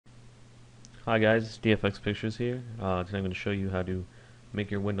Hi guys, it's dfxpictures here. Today I'm going to show you how to make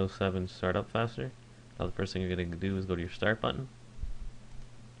your Windows 7 start up faster. Now the first thing you're going to do is go to your start button,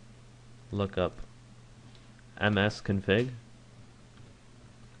 look up msconfig,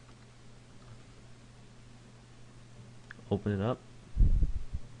 open it up,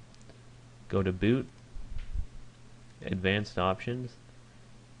 go to boot, advanced options,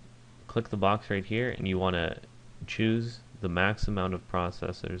 click the box right here and you want to choose the max amount of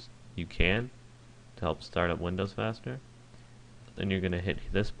processors you can to help start up Windows faster. Then you're going to hit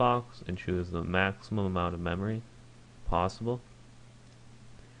this box and choose the maximum amount of memory possible.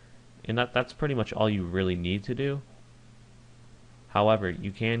 And that's pretty much all you really need to do. However,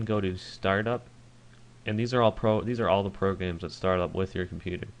 you can go to startup, and these are all the programs that start up with your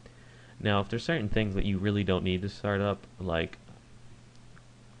computer. Now, if there's certain things that you really don't need to start up, like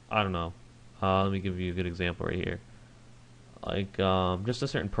I don't know, let me give you a good example right here. Like just a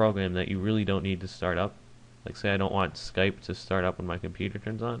certain program that you really don't need to start up. Like say I don't want Skype to start up when my computer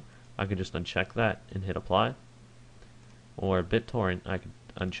turns on. I could just uncheck that and hit apply. Or BitTorrent, I could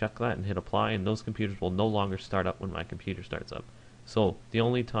uncheck that and hit apply, and those computers will no longer start up when my computer starts up. So the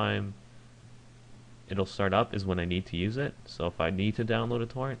only time it'll start up is when I need to use it. So if I need to download a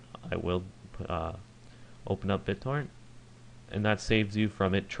torrent, I will open up BitTorrent, and that saves you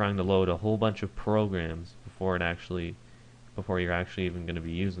from it trying to load a whole bunch of programs before you're actually even going to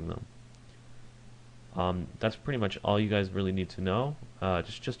be using them. That's pretty much all you guys really need to know.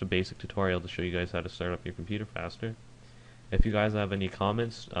 Just a basic tutorial to show you guys how to start up your computer faster. If you guys have any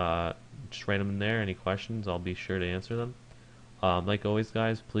comments, just write them in there. Any questions, I'll be sure to answer them. Like always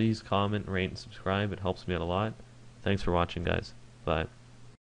guys, please comment, rate, and subscribe. It helps me out a lot. Thanks for watching guys. Bye.